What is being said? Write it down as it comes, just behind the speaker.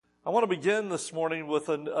I want to begin this morning with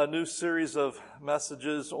a new series of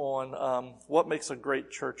messages on what makes a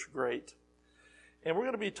great church great. And we're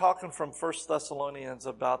going to be talking from 1 Thessalonians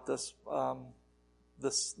about this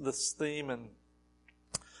theme. And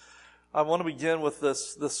I want to begin with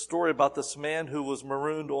this story about this man who was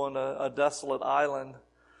marooned on a desolate island.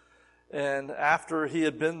 And after he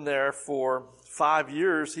had been there for 5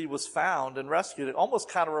 years, he was found and rescued. It almost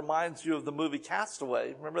kind of reminds you of the movie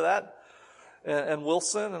Castaway. Remember that? And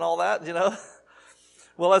Wilson and all that, you know.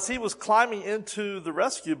 Well, as he was climbing into the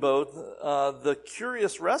rescue boat, the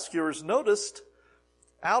curious rescuers noticed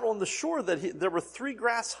out on the shore that there were 3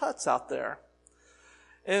 grass huts out there.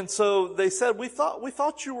 And so they said, we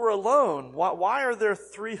thought you were alone. Why are there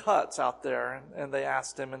 3 huts out there? And they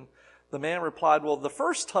asked him, and the man replied, well, the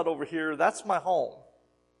first hut over here, that's my home.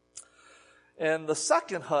 And the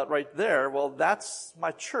second hut right there, well, that's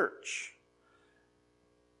my church.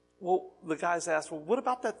 Well, the guys asked, well, what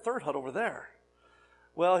about that third hut over there?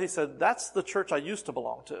 Well, he said, that's the church I used to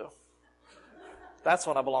belong to. That's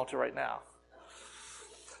what I belong to right now.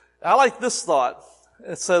 I like this thought.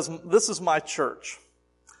 It says, this is my church.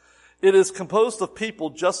 It is composed of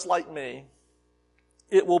people just like me.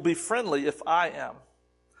 It will be friendly if I am.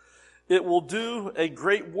 It will do a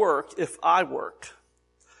great work if I work.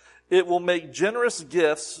 It will make generous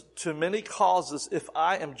gifts to many causes if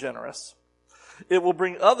I am generous. It will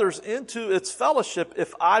bring others into its fellowship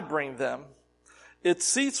if I bring them. Its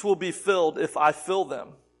seats will be filled if I fill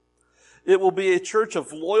them. It will be a church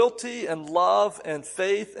of loyalty and love and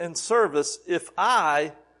faith and service if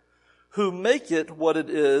I, who make it what it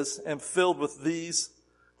is, am filled with these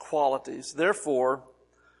qualities. Therefore,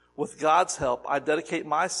 with God's help, I dedicate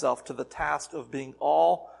myself to the task of being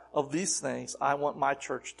all of these things I want my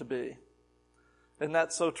church to be. Isn't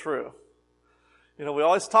that so true? You know, we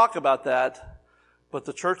always talk about that. But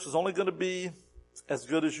the church is only going to be as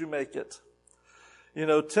good as you make it. You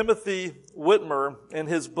know, Timothy Whitmer, in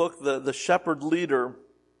his book, The Shepherd Leader,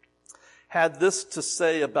 had this to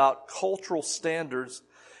say about cultural standards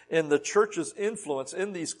and the church's influence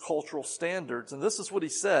in these cultural standards. And this is what he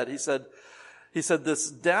said. He said, this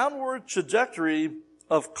downward trajectory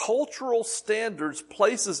of cultural standards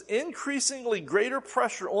places increasingly greater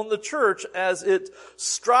pressure on the church as it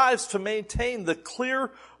strives to maintain the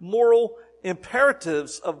clear moral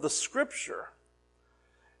imperatives of the Scripture.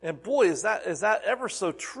 And boy, is that ever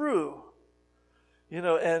so true. You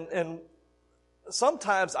know, and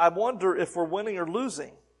sometimes I wonder if we're winning or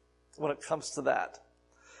losing when it comes to that.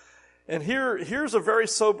 And here's a very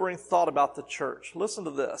sobering thought about the church. Listen to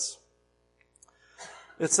this.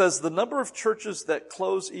 It says the number of churches that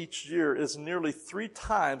close each year is nearly 3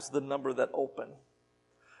 times the number that open.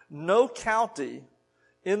 No county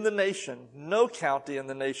in the nation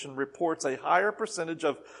reports a higher percentage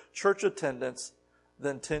of church attendance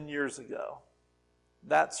than 10 years ago.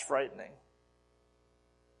 That's frightening.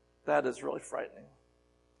 That is really frightening.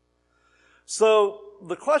 So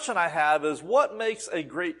the question I have is, what makes a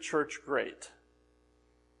great church great?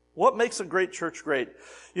 What makes a great church great?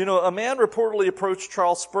 You know, a man reportedly approached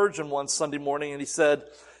Charles Spurgeon one Sunday morning and he said,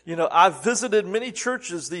 you know, I've visited many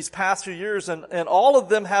churches these past few years and all of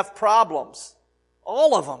them have problems.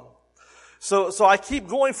 All of them. So I keep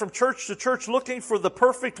going from church to church looking for the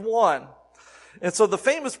perfect one. And so the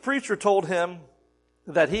famous preacher told him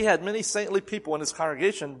that he had many saintly people in his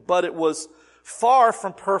congregation, but it was far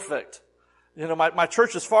from perfect. You know, my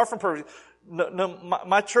church is far from perfect.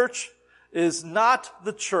 My church is not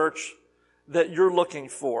the church that you're looking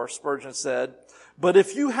for, Spurgeon said. But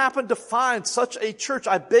if you happen to find such a church,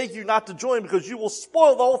 I beg you not to join because you will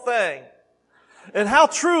spoil the whole thing. And how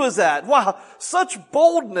true is that? Wow, such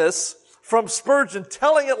boldness from Spurgeon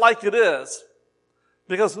telling it like it is.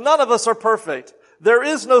 Because none of us are perfect. There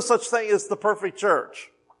is no such thing as the perfect church.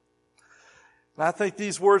 And I think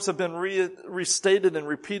these words have been restated and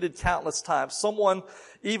repeated countless times. Someone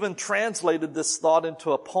even translated this thought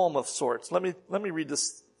into a poem of sorts. Let me read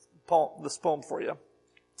this poem for you.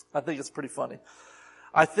 I think it's pretty funny.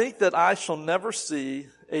 I think that I shall never see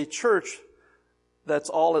a church that's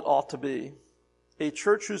all it ought to be. A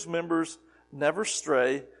church whose members never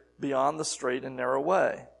stray beyond the straight and narrow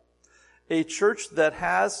way. A church that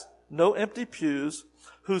has no empty pews,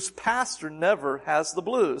 whose pastor never has the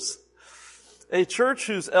blues. A church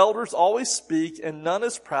whose elders always speak and none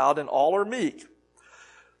is proud and all are meek.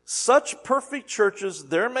 Such perfect churches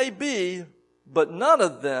there may be, but none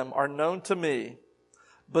of them are known to me.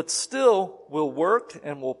 But still we'll work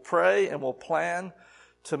and we'll pray and we'll plan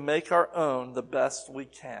to make our own the best we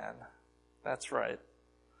can. That's right.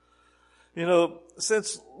 You know,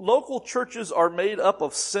 since local churches are made up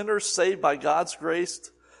of sinners saved by God's grace,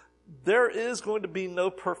 there is going to be no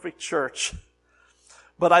perfect church.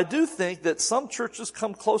 But I do think that some churches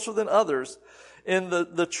come closer than others. And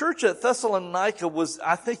the church at Thessalonica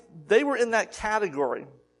I think they were in that category.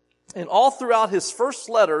 And all throughout his first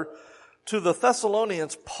letter to the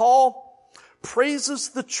Thessalonians, Paul praises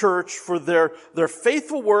the church for their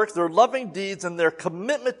faithful work, their loving deeds, and their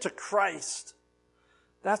commitment to Christ.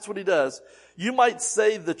 That's what he does. You might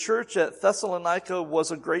say the church at Thessalonica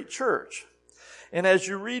was a great church. And as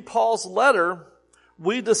you read Paul's letter,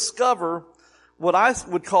 we discover what I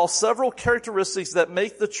would call several characteristics that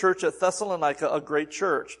make the church at Thessalonica a great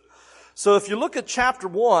church. So if you look at chapter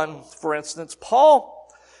 1, for instance,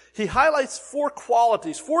 Paul, he highlights 4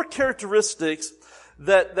 qualities, 4 characteristics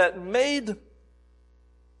that made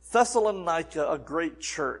Thessalonica a great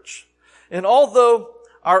church. And although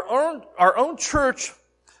our own church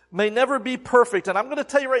may never be perfect, and I'm going to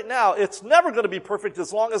tell you right now, it's never going to be perfect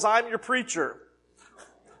as long as I'm your preacher.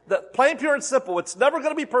 That plain, pure, and simple. It's never going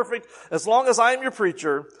to be perfect as long as I am your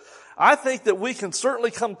preacher. I think that we can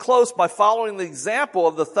certainly come close by following the example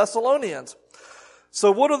of the Thessalonians.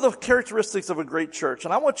 So what are the characteristics of a great church?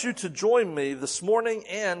 And I want you to join me this morning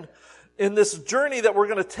and in this journey that we're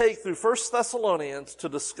going to take through 1 Thessalonians to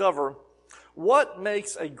discover what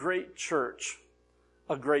makes a great church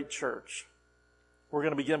a great church. We're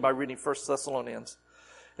going to begin by reading 1 Thessalonians.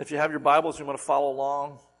 If you have your Bibles, you want to follow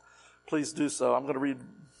along, please do so. I'm going to read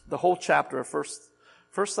the whole chapter of 1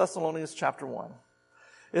 Thessalonians chapter 1.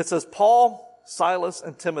 It says, Paul, Silas,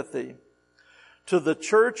 and Timothy, to the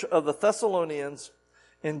church of the Thessalonians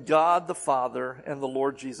in God the Father and the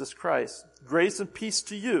Lord Jesus Christ. Grace and peace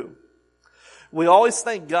to you. We always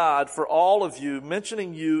thank God for all of you,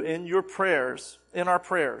 mentioning you in your prayers, in our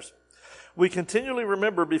prayers. We continually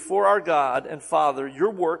remember before our God and Father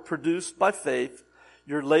your work produced by faith,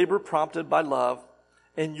 your labor prompted by love,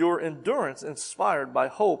 and your endurance inspired by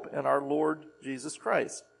hope in our Lord Jesus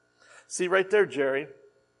Christ. See right there, Jerry.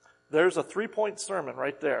 There's a 3-point sermon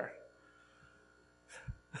right there.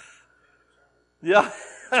 Yeah.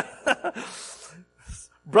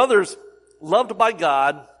 Brothers, loved by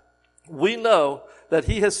God, we know that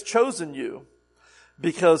He has chosen you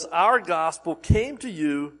because our gospel came to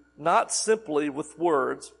you not simply with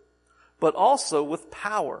words, but also with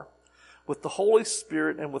power, with the Holy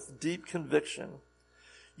Spirit, and with deep conviction.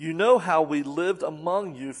 You know how we lived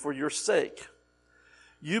among you for your sake.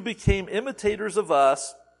 You became imitators of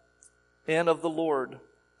us and of the Lord.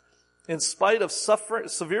 In spite of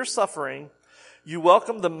severe suffering, you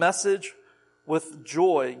welcomed the message with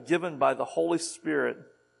joy given by the Holy Spirit.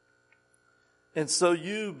 And so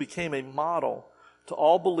you became a model to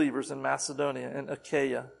all believers in Macedonia and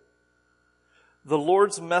Achaia. The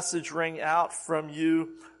Lord's message rang out from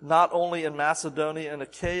you not only in Macedonia and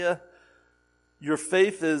Achaia. Your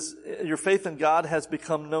faith in God has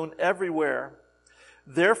become known everywhere.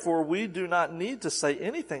 Therefore, we do not need to say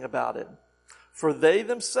anything about it, for they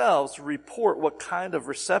themselves report what kind of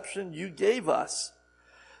reception you gave us.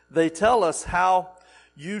 They tell us how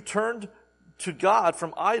you turned to God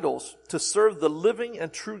from idols to serve the living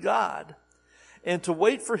and true God, and to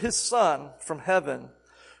wait for His Son from heaven,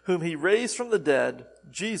 whom He raised from the dead,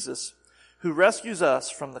 Jesus, who rescues us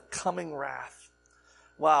from the coming wrath.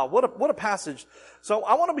 Wow, what a passage. So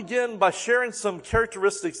I want to begin by sharing some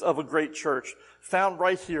characteristics of a great church found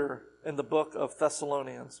right here in the book of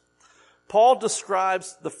Thessalonians. Paul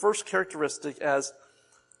describes the first characteristic as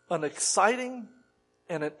an exciting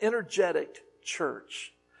and an energetic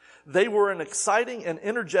church. They were an exciting and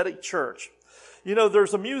energetic church. You know,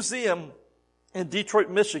 there's a museum in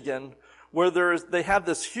Detroit, Michigan, where they have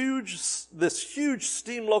this huge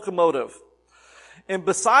steam locomotive. And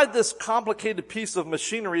beside this complicated piece of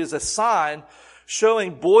machinery is a sign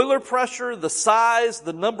showing boiler pressure, the size,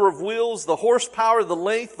 the number of wheels, the horsepower, the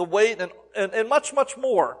length, the weight, and much, much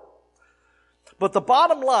more. But the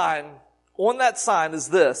bottom line on that sign is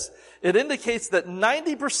this. It indicates that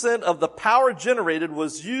 90% of the power generated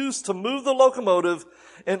was used to move the locomotive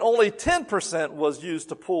and only 10% was used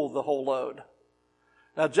to pull the whole load.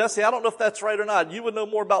 Now, Jesse, I don't know if that's right or not. You would know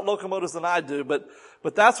more about locomotives than I do, but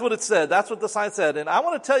that's what it said. That's what the sign said. And I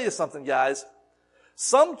want to tell you something, guys.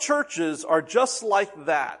 Some churches are just like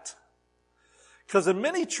that. Because in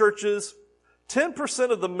many churches,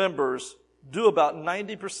 10% of the members do about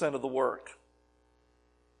 90% of the work.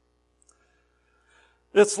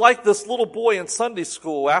 It's like this little boy in Sunday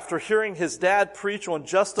school after hearing his dad preach on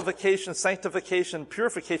justification, sanctification,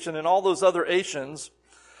 purification, and all those other Ations.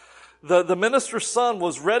 The minister's son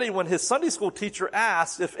was ready when his Sunday school teacher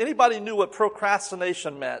asked if anybody knew what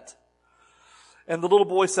procrastination meant. And the little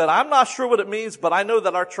boy said, I'm not sure what it means, but I know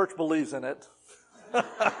that our church believes in it.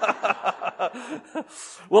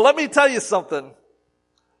 Well, let me tell you something.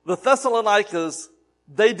 The Thessalonians,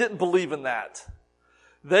 they didn't believe in that.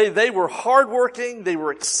 They were hardworking, they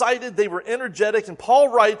were excited, they were energetic, and Paul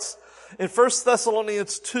writes in 1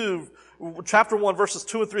 Thessalonians 2, chapter 1, verses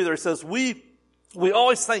 2 and 3 there, he says, We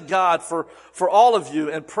always thank God for all of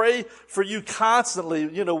you and pray for you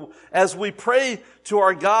constantly. You know, as we pray to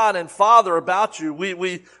our God and Father about you,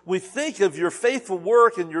 we think of your faithful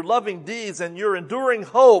work and your loving deeds and your enduring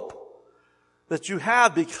hope that you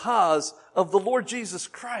have because of the Lord Jesus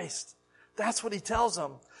Christ. That's what he tells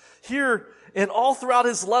them. Here, and all throughout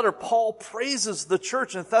his letter, Paul praises the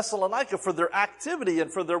church in Thessalonica for their activity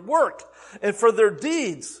and for their work and for their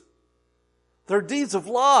deeds of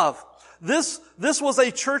love. This was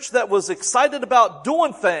a church that was excited about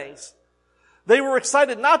doing things. They were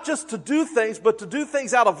excited not just to do things, but to do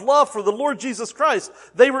things out of love for the Lord Jesus Christ.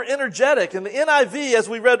 They were energetic. And the NIV, as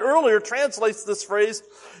we read earlier, translates this phrase,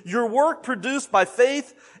 your work produced by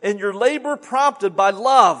faith and your labor prompted by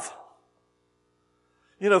love.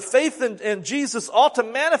 You know, faith in Jesus ought to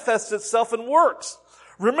manifest itself in works.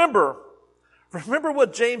 Remember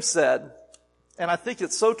what James said, and I think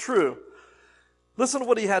it's so true. Listen to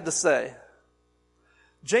what he had to say.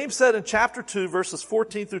 James said in chapter 2, verses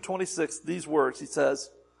 14 through 26, these words. He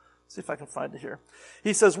says, see if I can find it here.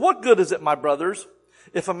 He says, what good is it, my brothers,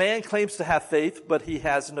 if a man claims to have faith, but he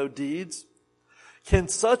has no deeds? Can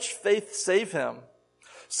such faith save him?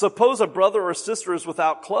 Suppose a brother or sister is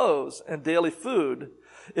without clothes and daily food.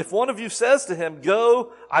 If one of you says to him,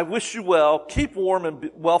 go, I wish you well, keep warm and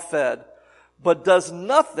be well fed, but does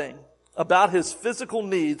nothing about his physical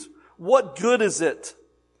needs, what good is it?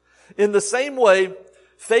 In the same way,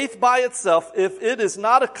 faith by itself, if it is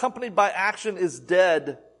not accompanied by action, is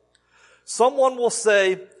dead. Someone will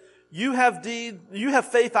say, you have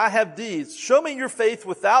faith, I have deeds. Show me your faith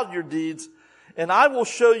without your deeds, and I will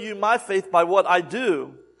show you my faith by what I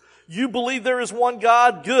do. You believe there is one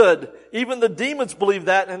God? Good. Even the demons believe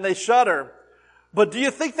that and they shudder. But do you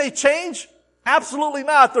think they change? Absolutely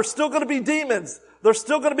not. They're still going to be demons. They're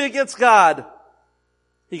still going to be against God.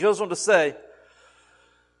 He goes on to say,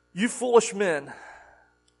 you foolish men,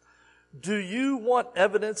 do you want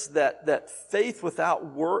evidence that faith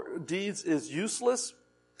without deeds is useless?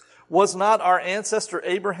 Was not our ancestor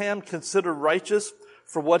Abraham considered righteous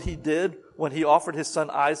for what he did when he offered his son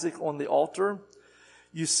Isaac on the altar?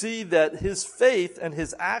 You see that his faith and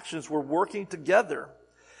his actions were working together,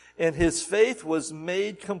 and his faith was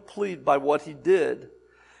made complete by what he did.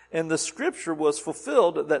 And the scripture was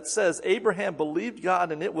fulfilled that says, Abraham believed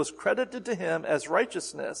God and it was credited to him as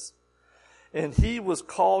righteousness. And he was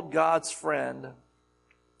called God's friend.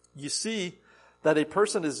 You see that a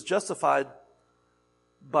person is justified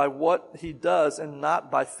by what he does and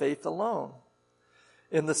not by faith alone.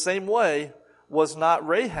 In the same way, was not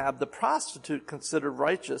Rahab the prostitute considered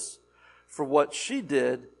righteous for what she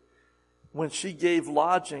did when she gave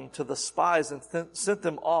lodging to the spies and sent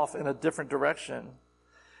them off in a different direction?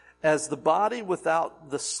 As the body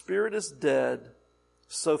without the spirit is dead,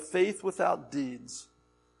 so faith without deeds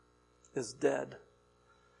is dead.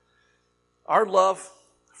 Our love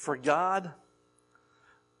for God,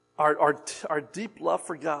 our deep love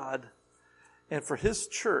for God and for his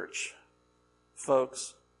church,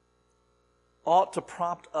 folks, ought to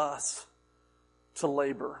prompt us to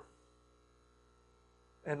labor.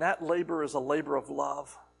 And that labor is a labor of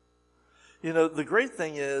love. You know, the great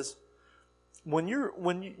thing is, when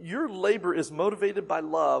your labor is motivated by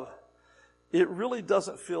love, it really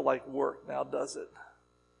doesn't feel like work now, does it?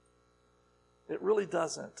 It really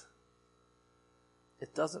doesn't.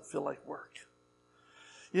 It doesn't feel like work.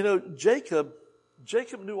 You know, Jacob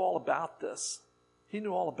knew all about this. He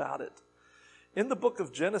knew all about it. In the book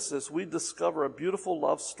of Genesis, we discover a beautiful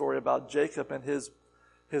love story about Jacob and his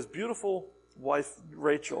beautiful wife,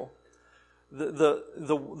 Rachel. The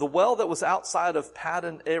well that was outside of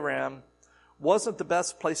Paddan Aram wasn't the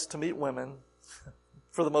best place to meet women,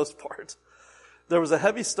 for the most part. There was a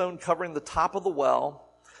heavy stone covering the top of the well,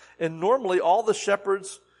 and normally all the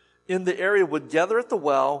shepherds in the area would gather at the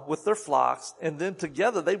well with their flocks, and then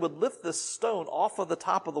together they would lift this stone off of the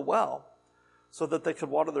top of the well so that they could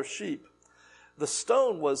water their sheep. The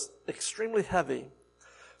stone was extremely heavy.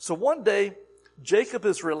 So one day, Jacob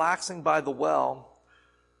is relaxing by the well,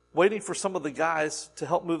 waiting for some of the guys to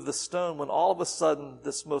help move the stone, when all of a sudden,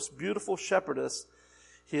 this most beautiful shepherdess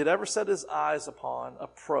he had ever set his eyes upon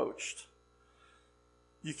approached.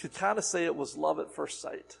 You could kind of say it was love at first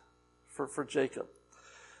sight for Jacob.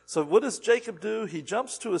 So what does Jacob do? He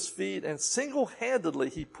jumps to his feet and single-handedly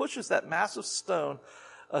he pushes that massive stone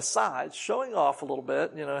aside, showing off a little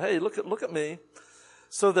bit. You know, hey, look at me.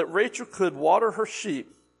 so that Rachel could water her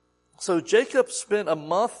sheep. So Jacob spent a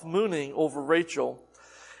month mooning over Rachel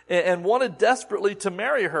and wanted desperately to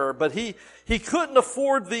marry her, but he couldn't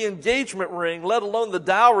afford the engagement ring, let alone the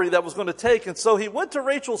dowry that was going to take. And so he went to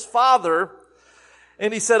Rachel's father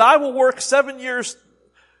and he said, I will work 7 years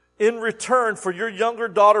in return for your younger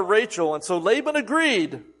daughter Rachel. And so Laban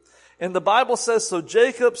agreed. And the Bible says, so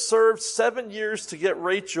Jacob served 7 years to get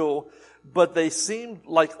Rachel, but they seemed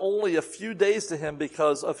like only a few days to him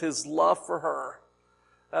because of his love for her.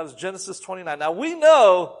 That was Genesis 29. Now we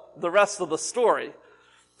know the rest of the story.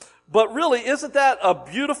 But really, isn't that a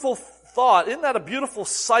beautiful thought? Isn't that a beautiful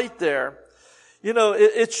sight there? You know,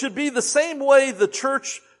 it should be the same way the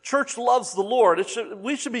church loves the Lord.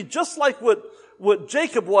 We should be just like what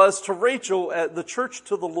Jacob was to Rachel, at the church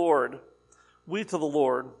to the Lord. We to the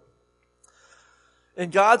Lord. In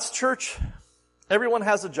God's church, everyone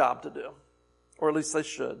has a job to do. Or at least they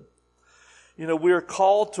should. You know, we are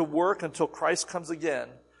called to work until Christ comes again.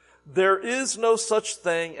 There is no such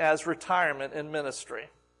thing as retirement in ministry.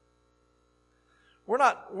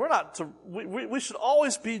 We should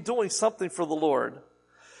always be doing something for the Lord.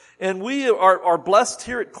 And we are blessed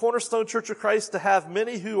here at Cornerstone Church of Christ to have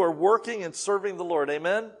many who are working and serving the Lord.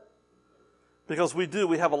 Amen? Because we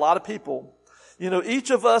have a lot of people. You know,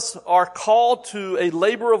 each of us are called to a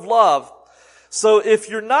labor of love. So if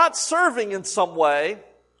you're not serving in some way,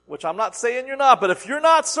 which I'm not saying you're not, but if you're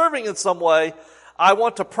not serving in some way, I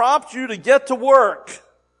want to prompt you to get to work.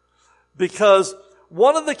 Because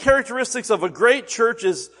one of the characteristics of a great church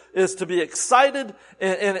is to be excited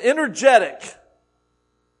and energetic.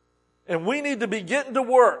 And we need to be getting to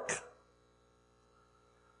work.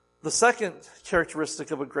 The second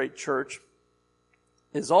characteristic of a great church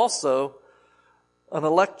is also an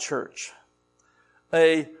elect church.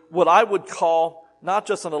 What I would call not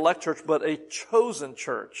just an elect church, but a chosen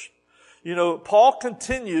church. You know, Paul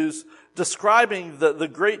continues describing the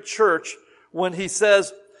great church when he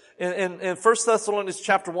says in 1 Thessalonians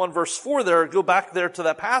chapter 1 verse 4 there, go back there to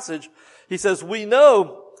that passage, he says, we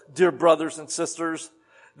know, dear brothers and sisters,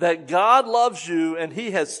 that God loves you and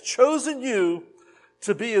he has chosen you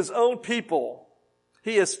to be his own people.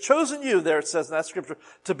 He has chosen you, there it says in that scripture,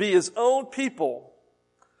 to be his own people.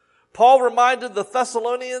 Paul reminded the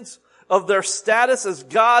Thessalonians of their status as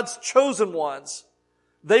God's chosen ones.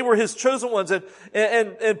 They were his chosen ones.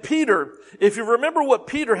 And Peter, if you remember what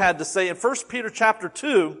Peter had to say in 1 Peter chapter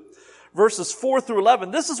 2, verses 4 through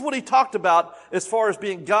 11, this is what he talked about as far as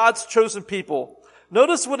being God's chosen people.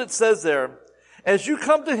 Notice what it says there. As you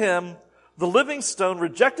come to him, the living stone,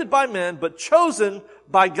 rejected by men, but chosen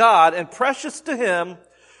by God and precious to him,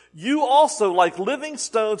 you also, like living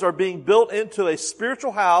stones, are being built into a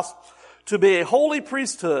spiritual house to be a holy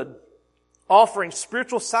priesthood, offering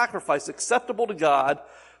spiritual sacrifice acceptable to God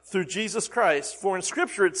through Jesus Christ. For in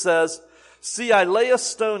Scripture it says, see, I lay a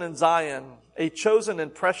stone in Zion, a chosen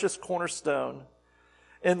and precious cornerstone,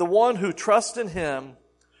 and the one who trusts in him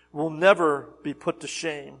will never be put to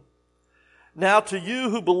shame. Now to you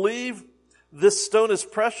who believe, this stone is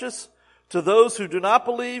precious. To those who do not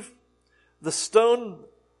believe, the stone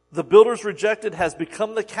the builders rejected has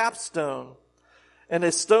become the capstone, and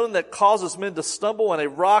a stone that causes men to stumble, and a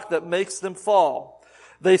rock that makes them fall.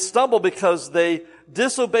 They stumble because they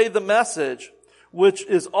disobey the message, which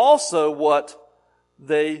is also what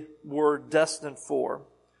they were destined for.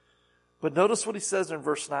 But notice what he says in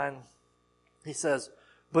verse 9. He says,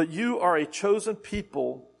 but you are a chosen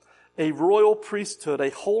people, a royal priesthood, a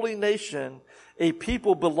holy nation, a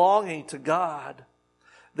people belonging to God,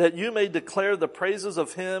 that you may declare the praises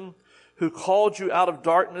of him who called you out of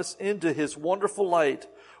darkness into his wonderful light.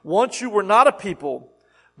 Once you were not a people,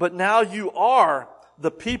 but now you are the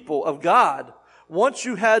people of God. Once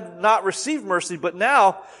you had not received mercy, but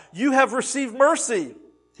now you have received mercy,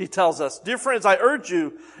 he tells us. Dear friends, I urge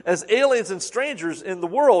you as aliens and strangers in the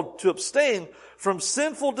world to abstain from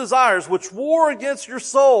sinful desires which war against your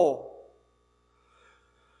soul.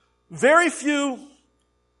 Very few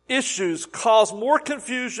issues cause more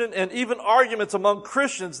confusion and even arguments among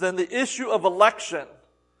Christians than the issue of election,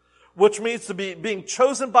 which means to be being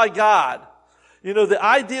chosen by God. You know, the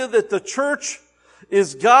idea that the church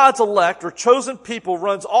is God's elect or chosen people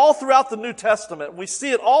runs all throughout the New Testament. We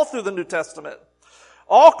see it all through the New Testament.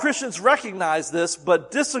 All Christians recognize this,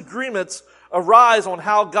 but disagreements arise on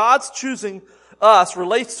how God's choosing us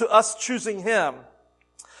relates to us choosing him.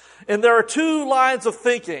 And there are two lines of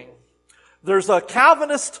thinking. There's a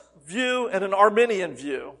Calvinist view and an Arminian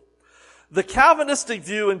view. The Calvinistic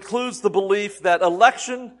view includes the belief that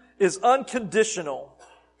election is unconditional.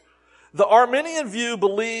 The Arminian view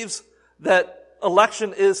believes that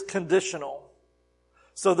election is conditional.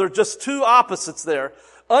 So there are just two opposites there.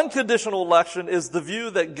 Unconditional election is the view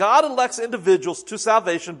that God elects individuals to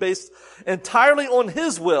salvation based entirely on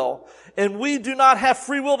His will, and we do not have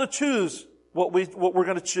free will to choose what we're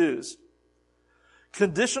going to choose.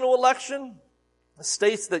 Conditional election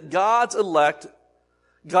states that God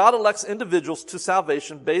elects individuals to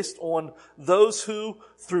salvation based on those who,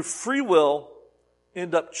 through free will,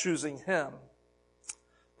 end up choosing Him.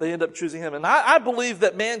 They end up choosing Him. And I believe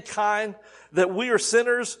that mankind, that we are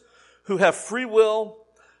sinners who have free will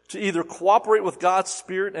to either cooperate with God's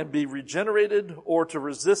Spirit and be regenerated, or to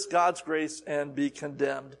resist God's grace and be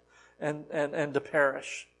condemned and to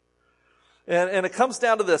perish. And it comes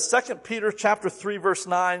down to this. 2 Peter chapter 3 verse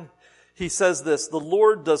 9, he says this: the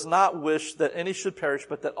Lord does not wish that any should perish,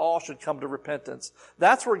 but that all should come to repentance.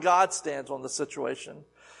 That's where God stands on the situation.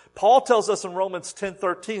 Paul tells us in Romans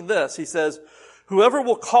 10:13 this. He says, whoever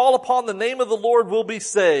will call upon the name of the Lord will be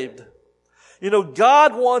saved. You know,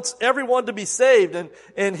 God wants everyone to be saved,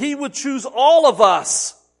 and He would choose all of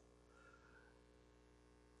us,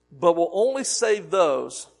 but will only save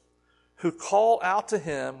those who call out to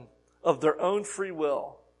Him of their own free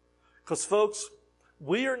will. Because folks,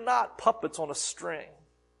 we are not puppets on a string.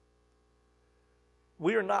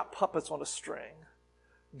 We are not puppets on a string.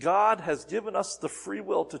 God has given us the free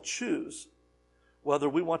will to choose whether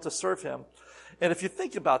we want to serve Him. And if you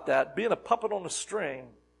think about that, being a puppet on a string,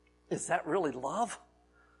 is that really love?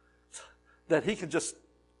 That He can just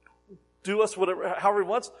do us however He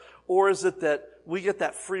wants? Or is it that we get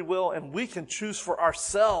that free will and we can choose for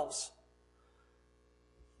ourselves?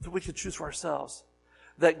 That we can choose for ourselves.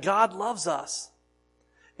 That God loves us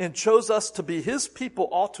and chose us to be His people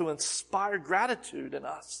ought to inspire gratitude in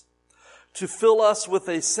us, to fill us with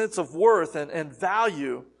a sense of worth and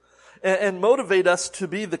value, and motivate us to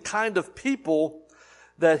be the kind of people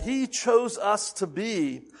that He chose us to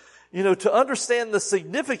be. You know, to understand the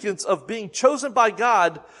significance of being chosen by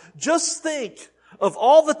God, just think of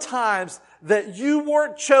all the times that you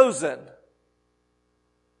weren't chosen.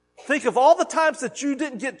 Think of all the times that you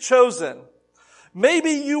didn't get chosen.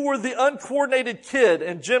 Maybe you were the uncoordinated kid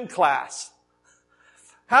in gym class.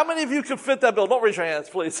 How many of you could fit that bill? Don't raise your hands,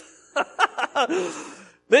 please.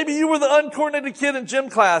 Maybe you were the uncoordinated kid in gym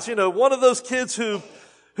class. You know, one of those kids who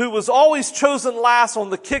was always chosen last on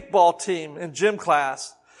the kickball team in gym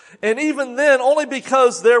class. And even then, only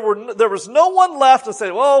because there was no one left to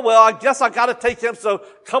say, well, I guess I got to take him, so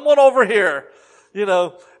come on over here. You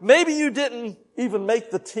know, maybe you didn't even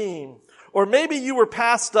make the team, or maybe you were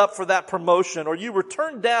passed up for that promotion, or you were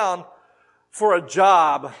turned down for a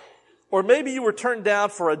job, or maybe you were turned down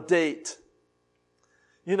for a date.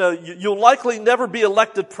 You know, you'll likely never be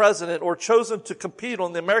elected president or chosen to compete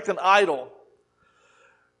on the American Idol.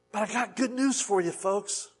 But I got good news for you,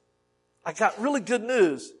 folks. I got really good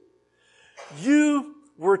news. You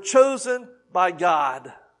were chosen by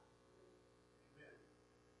God.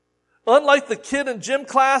 Unlike the kid in gym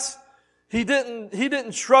class, he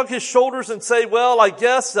didn't shrug his shoulders and say, well, I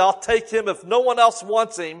guess I'll take him if no one else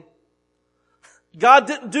wants him. God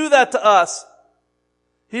didn't do that to us.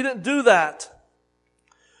 He didn't do that.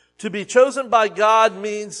 To be chosen by God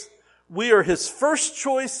means we are His first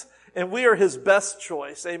choice and we are His best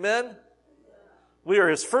choice. Amen? We are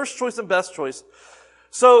His first choice and best choice.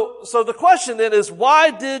 So the question then is,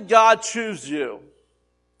 why did God choose you?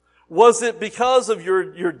 Was it because of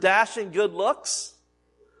your dashing good looks?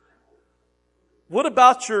 What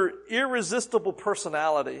about your irresistible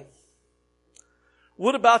personality?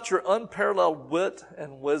 What about your unparalleled wit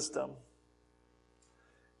and wisdom?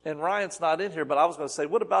 And Ryan's not in here, but I was going to say,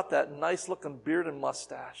 what about that nice looking beard and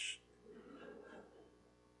mustache?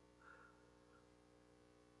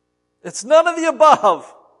 It's none of the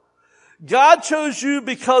above. God chose you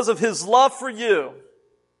because of His love for you.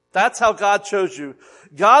 That's how God chose you.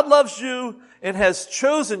 God loves you and has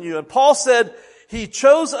chosen you. And Paul said He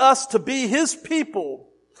chose us to be His people.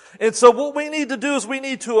 And so what we need to do is we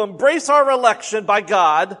need to embrace our election by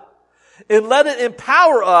God and let it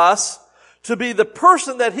empower us to be the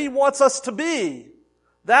person that He wants us to be.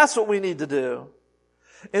 That's what we need to do.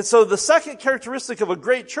 And so the second characteristic of a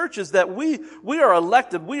great church is that we are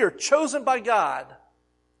elected. We are chosen by God.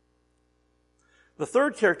 The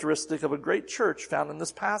third characteristic of a great church found in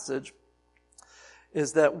this passage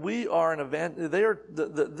is that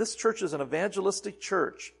this church is an evangelistic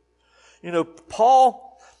church. You know,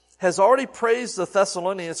 Paul has already praised the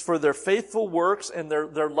Thessalonians for their faithful works and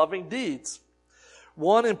their loving deeds.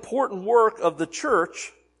 One important work of the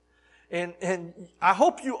church, and I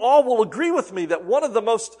hope you all will agree with me that one of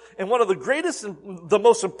the greatest and the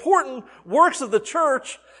most important works of the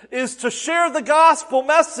church is to share the gospel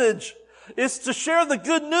message. Is to share the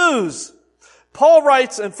good news. Paul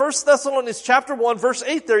writes in 1 Thessalonians chapter 1, verse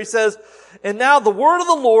 8 there, he says, "And now the word of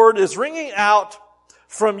the Lord is ringing out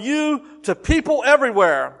from you to people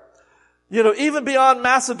everywhere." Even beyond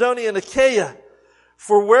Macedonia and Achaia.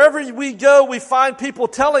 "For wherever we go, we find people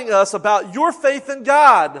telling us about your faith in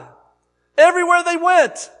God." Everywhere they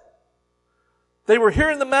went, they were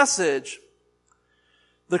hearing the message.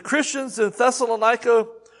 The Christians in Thessalonica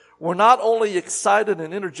were not only excited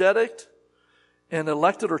and energetic and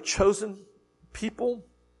elected or chosen people,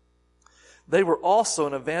 they were also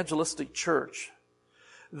an evangelistic church.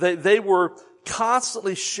 They were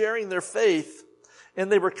constantly sharing their faith, and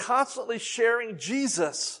they were constantly sharing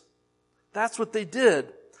Jesus. That's what they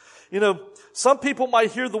did. Some people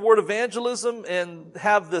might hear the word evangelism and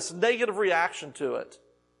have this negative reaction to it.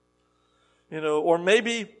 Or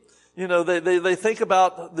maybe, they think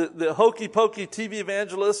about the hokey pokey TV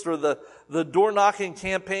evangelist or the door knocking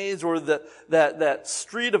campaigns or that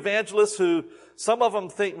street evangelist who some of them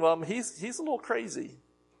think, well, he's a little crazy.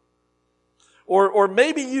 Or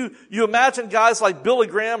maybe you imagine guys like Billy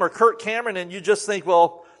Graham or Kirk Cameron and you just think,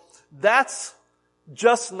 well, that's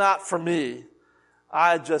just not for me.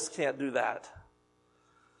 I just can't do that.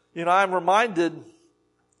 I'm reminded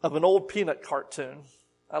of an old Peanut cartoon.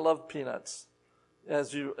 I love Peanuts,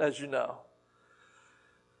 as you know.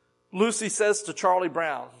 Lucy says to Charlie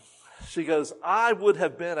Brown, she goes, "I would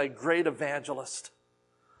have been a great evangelist.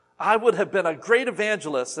 I would have been a great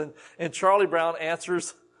evangelist." And Charlie Brown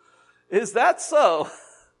answers, "Is that so?"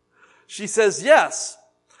 She says, "Yes.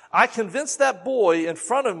 I convinced that boy in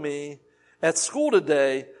front of me at school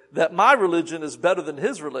today that my religion is better than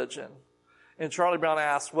his religion." And Charlie Brown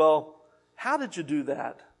asked, "Well, how did you do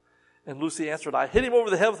that?" And Lucy answered, "I hit him over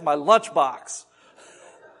the head with my lunchbox."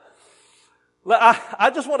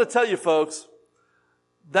 I just want to tell you folks,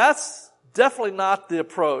 that's definitely not the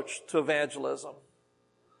approach to evangelism.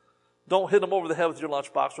 Don't hit them over the head with your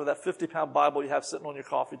lunchbox or that 50-pound Bible you have sitting on your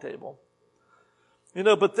coffee table.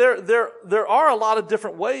 But there are a lot of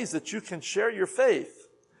different ways that you can share your faith.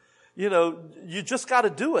 You just got to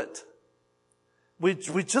do it. We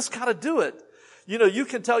just got to do it. You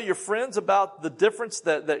can tell your friends about the difference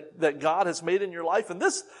that God has made in your life. And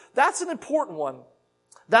that's an important one.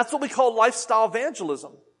 That's what we call lifestyle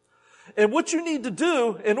evangelism. And what you need to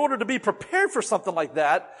do in order to be prepared for something like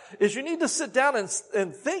that is you need to sit down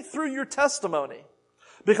and think through your testimony.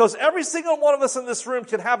 Because every single one of us in this room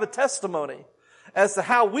can have a testimony as to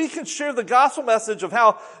how we can share the gospel message of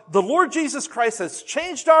how the Lord Jesus Christ has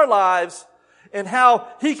changed our lives and how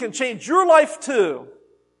He can change your life too.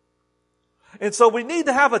 And so we need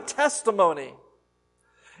to have a testimony.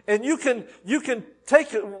 And you can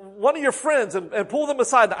take one of your friends and pull them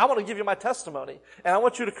aside. "I want to give you my testimony, and I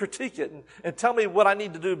want you to critique it and tell me what I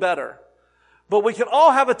need to do better." But we can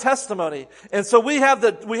all have a testimony. And so we have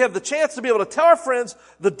the chance to be able to tell our friends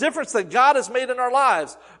the difference that God has made in our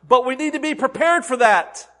lives. But we need to be prepared for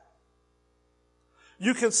that.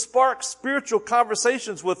 You can spark spiritual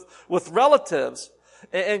conversations with relatives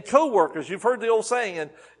and co-workers. You've heard the old saying,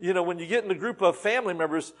 and when you get in a group of family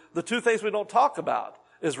members, the two things we don't talk about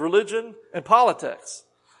is religion and politics.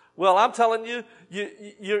 Well, I'm telling you,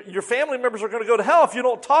 your family members are going to go to hell if you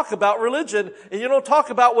don't talk about religion and you don't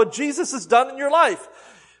talk about what Jesus has done in your life.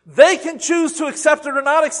 They can choose to accept it or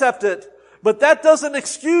not accept it, but that doesn't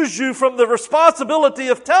excuse you from the responsibility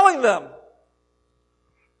of telling them.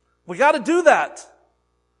 We got to do that.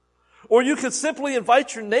 Or you could simply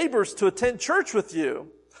invite your neighbors to attend church with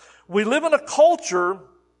you. We live in a culture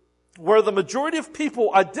where the majority of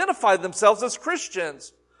people identify themselves as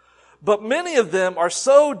Christians. But many of them are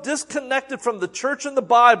so disconnected from the church and the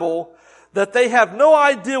Bible that they have no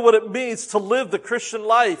idea what it means to live the Christian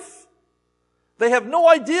life. They have no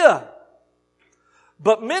idea.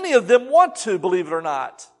 But many of them want to, believe it or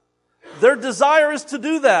not. Their desire is to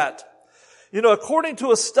do that. According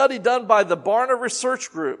to a study done by the Barna Research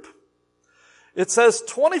Group, it says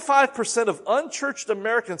 25% of unchurched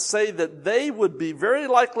Americans say that they would be very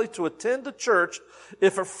likely to attend a church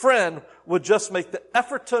if a friend would just make the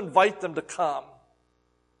effort to invite them to come.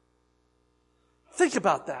 Think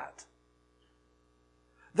about that.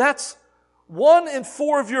 That's 1 in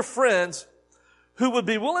 4 of your friends who would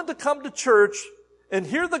be willing to come to church and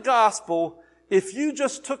hear the gospel if you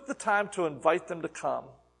just took the time to invite them to come.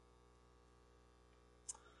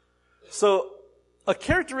 So, a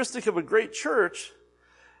characteristic of a great church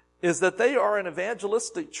is that they are an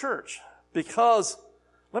evangelistic church. Because,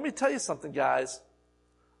 let me tell you something, guys.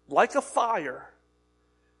 Like a fire,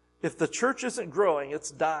 if the church isn't growing,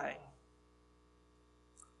 it's dying.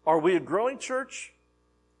 Are we a growing church?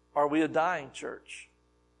 Are we a dying church?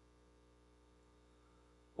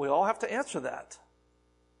 We all have to answer that.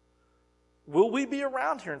 Will we be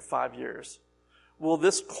around here in 5 years? Will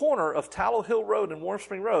this corner of Tallow Hill Road and Warm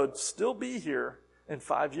Spring Road still be here in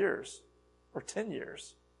 5 years? Or 10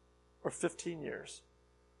 years? Or 15 years?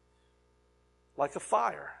 Like a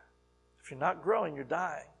fire. If you're not growing, you're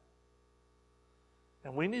dying.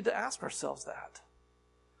 And we need to ask ourselves that.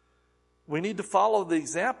 We need to follow the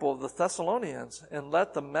example of the Thessalonians and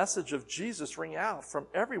let the message of Jesus ring out from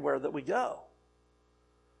everywhere that we go.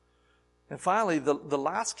 And finally, the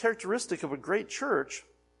last characteristic of a great church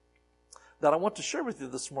that I want to share with you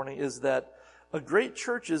this morning is that a great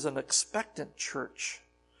church is an expectant church.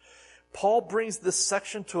 Paul brings this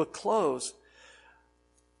section to a close,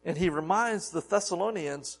 and he reminds the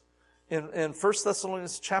Thessalonians in 1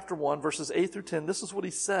 Thessalonians chapter 1, verses 8 through 10, this is what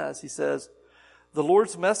he says. He says, "The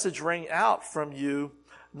Lord's message rang out from you,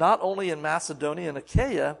 not only in Macedonia and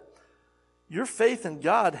Achaia. Your faith in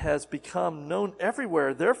God has become known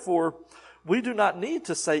everywhere. Therefore, we do not need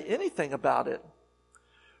to say anything about it.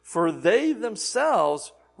 For they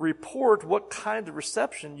themselves report what kind of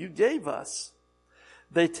reception you gave us.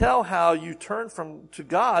 They tell how you turned to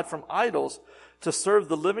God from idols to serve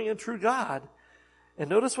the living and true God." And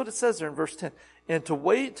notice what it says there in verse 10. "And to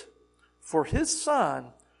wait for his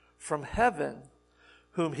Son from heaven,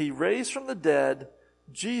 whom he raised from the dead,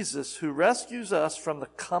 Jesus, who rescues us from the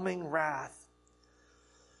coming wrath."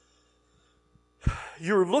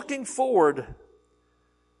 You're looking forward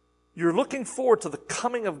to the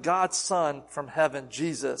coming of God's Son from heaven,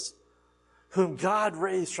 Jesus, whom God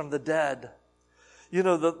raised from the dead. You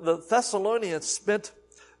know, the Thessalonians spent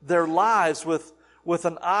their lives with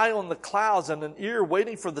an eye on the clouds and an ear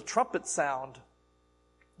waiting for the trumpet sound.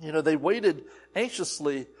 You know, they waited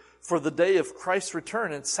anxiously for the day of Christ's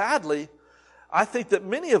return. And sadly, I think that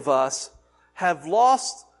many of us have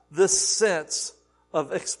lost this sense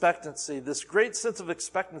of expectancy, this great sense of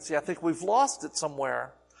expectancy. I think we've lost it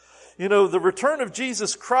somewhere. You know, the return of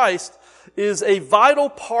Jesus Christ is a vital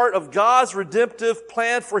part of God's redemptive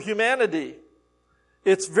plan for humanity.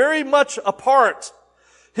 It's very much a part.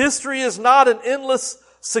 History is not an endless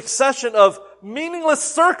succession of meaningless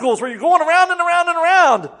circles where you're going around and around and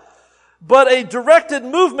around, but a directed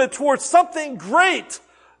movement towards something great,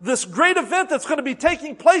 this great event that's going to be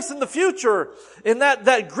taking place in the future. And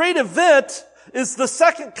that great event is the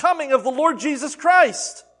second coming of the Lord Jesus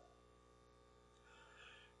Christ.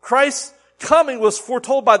 Christ's coming was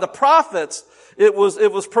foretold by the prophets. It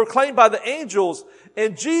was proclaimed by the angels,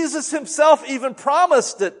 and Jesus himself even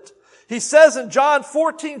promised it. He says in John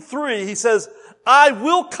 14:3, he says, "I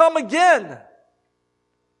will come again."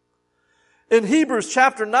 In Hebrews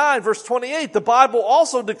chapter 9, verse 28, the Bible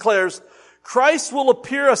also declares, "Christ will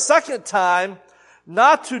appear a second time,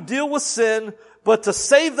 not to deal with sin, but to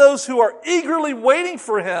save those who are eagerly waiting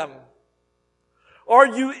for him." Are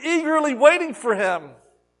you eagerly waiting for him?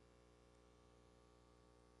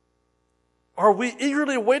 Are we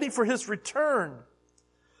eagerly waiting for his return?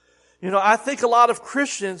 You know, I think a lot of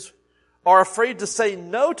Christians are afraid to say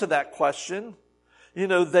no to that question. You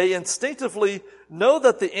know, they instinctively know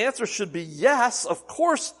that the answer should be yes. Of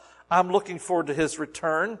course, I'm looking forward to his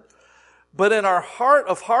return. But in our heart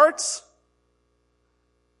of hearts,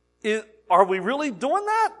 are we really doing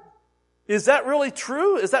that? Is that really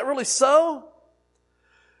true? Is that really so?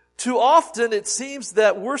 Too often it seems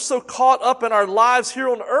that we're so caught up in our lives here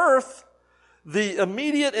on earth, the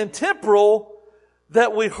immediate and temporal,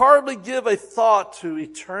 that we hardly give a thought to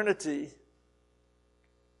eternity.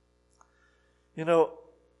 You know,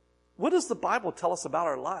 what does the Bible tell us about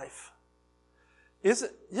our life?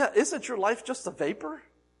 Isn't your life just a vapor?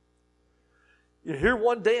 You're here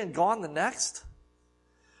one day and gone the next?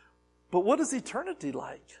 But what is eternity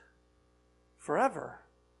like? Forever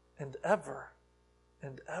and ever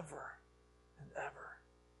and ever and ever.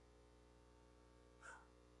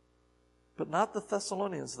 But not the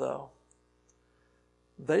Thessalonians, though.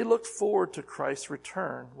 They looked forward to Christ's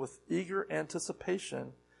return with eager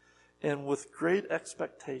anticipation and with great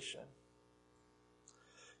expectation.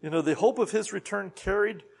 You know, the hope of his return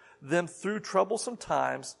carried them through troublesome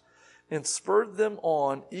times and spurred them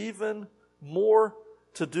on even more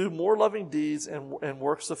to do more loving deeds and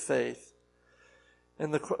works of faith.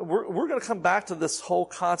 And we're going to come back to this whole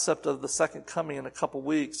concept of the second coming in a couple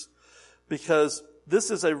weeks, because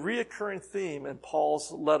this is a reoccurring theme in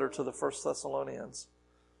Paul's letter to the First Thessalonians.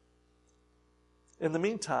 In the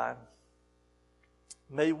meantime,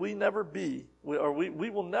 may we never be, we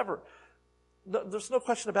will never, there's no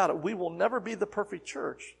question about it, we will never be the perfect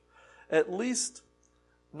church. At least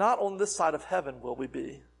not on this side of heaven will we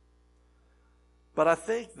be. But I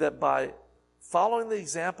think that by following the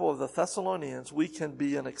example of the Thessalonians, we can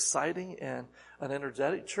be an exciting and an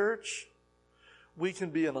energetic church. We can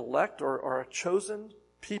be an elect or a chosen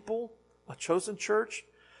people, a chosen church.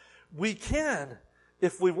 We can,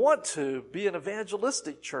 if we want to, be an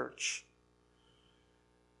evangelistic church.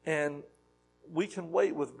 And we can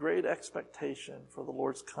wait with great expectation for the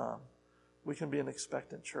Lord's come. We can be an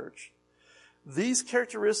expectant church. These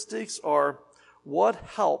characteristics are what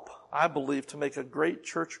help, I believe, to make a great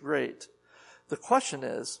church great. The question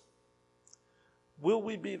is, will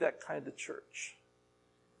we be that kind of church?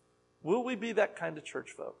 Will we be that kind of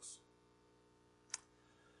church, folks?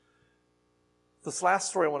 This last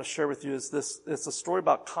story I want to share with you is this. It's a story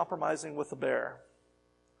about compromising with a bear.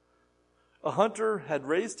 A hunter had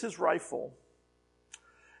raised his rifle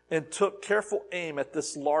and took careful aim at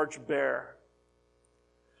this large bear.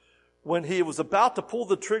 When he was about to pull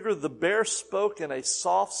the trigger, the bear spoke in a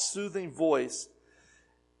soft, soothing voice.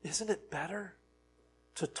 "Isn't it better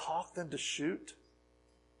to talk than to shoot?"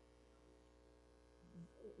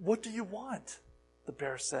 "What do you want?" the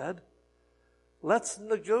bear said. "Let's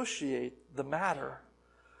negotiate the matter."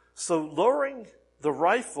 So lowering the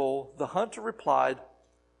rifle, the hunter replied,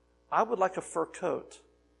 "I would like a fur coat."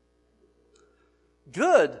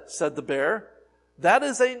 "Good," said the bear. "That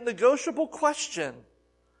is a negotiable question.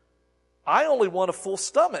 I only want a full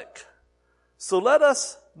stomach. So let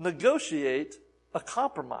us negotiate a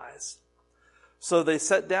compromise." So they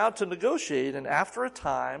sat down to negotiate, and after a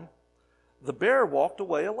time, the bear walked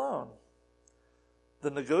away alone.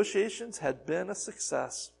 The negotiations had been a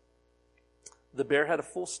success. The bear had a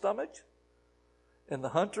full stomach, and the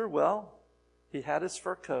hunter, well, he had his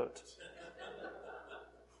fur coat.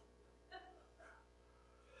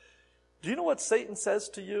 Do you know what Satan says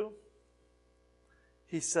to you?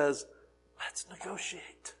 He says, "Let's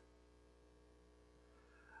negotiate.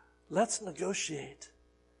 Let's negotiate."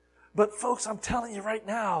 But folks, I'm telling you right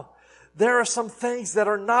now, there are some things that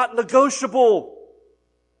are not negotiable.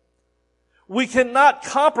 We cannot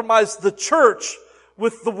compromise the church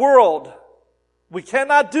with the world. We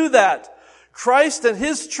cannot do that. Christ and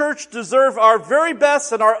His church deserve our very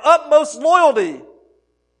best and our utmost loyalty.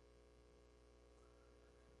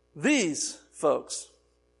 These, folks,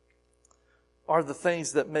 are the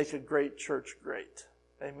things that make a great church great.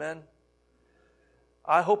 Amen?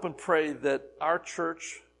 I hope and pray that our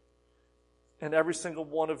church and every single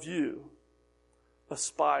one of you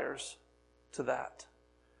aspires to that,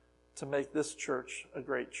 to make this church a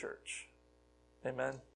great church. Amen?